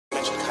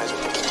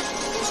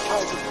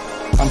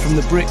from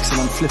the Brix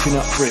and I'm flipping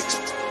up Brix.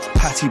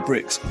 Patty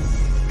Brix.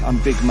 I'm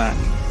Big Mac.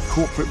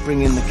 Corporate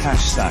bring in the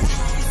cash stack.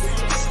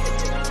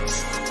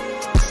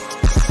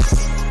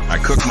 I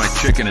cook my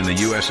chicken in the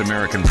U.S.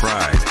 American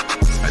Pride.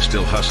 I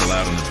still hustle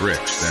out in the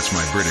Brix. That's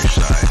my British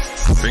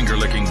side. Finger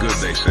licking good,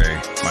 they say.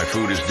 My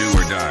food is do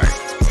or die.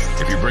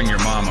 If you bring your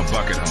mom a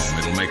bucket home,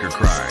 it'll make her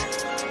cry.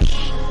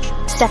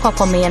 Step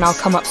up on me and I'll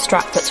come up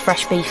strapped, that's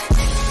fresh beef.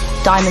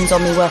 Diamonds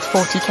on me worth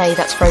 40k,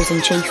 that's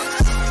frozen chief.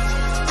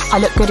 I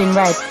look good in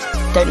red,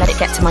 don't let it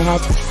get to my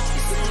head.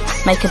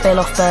 Make a bill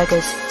off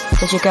burgers,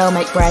 does your girl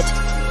make bread?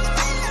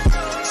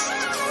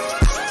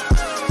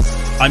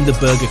 I'm the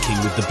Burger King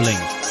with the bling.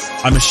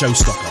 I'm a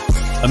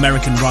showstopper.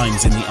 American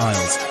rhymes in the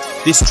aisles.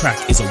 This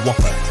track is a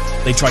whopper.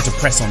 They try to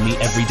press on me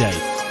every day.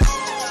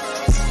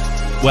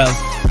 Well,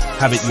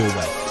 have it your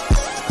way.